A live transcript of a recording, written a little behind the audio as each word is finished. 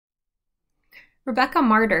Rebecca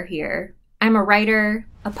Marder here. I'm a writer,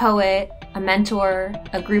 a poet, a mentor,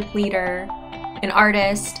 a group leader, an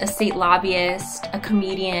artist, a state lobbyist, a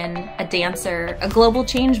comedian, a dancer, a global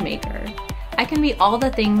change maker. I can be all the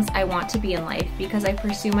things I want to be in life because I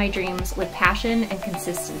pursue my dreams with passion and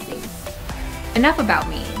consistency. Enough about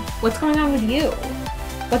me. What's going on with you?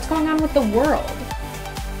 What's going on with the world?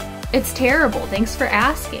 It's terrible, thanks for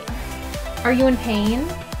asking. Are you in pain?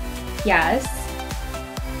 Yes.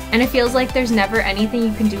 And it feels like there's never anything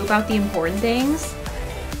you can do about the important things?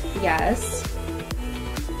 Yes.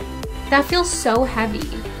 That feels so heavy.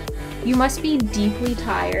 You must be deeply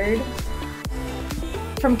tired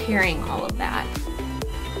from carrying all of that.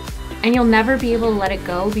 And you'll never be able to let it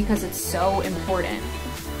go because it's so important.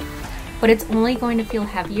 But it's only going to feel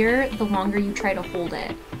heavier the longer you try to hold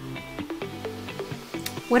it.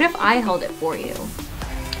 What if I held it for you?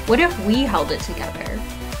 What if we held it together?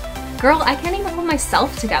 Girl, I can't even hold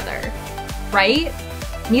myself together, right?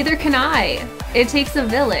 Neither can I. It takes a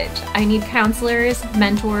village. I need counselors,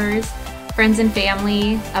 mentors, friends and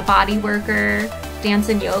family, a body worker, dance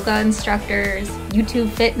and yoga instructors, YouTube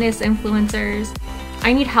fitness influencers.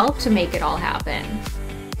 I need help to make it all happen.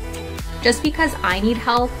 Just because I need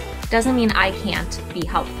help doesn't mean I can't be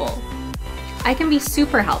helpful. I can be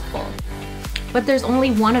super helpful, but there's only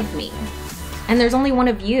one of me, and there's only one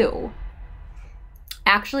of you.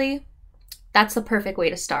 Actually, that's the perfect way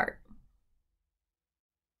to start.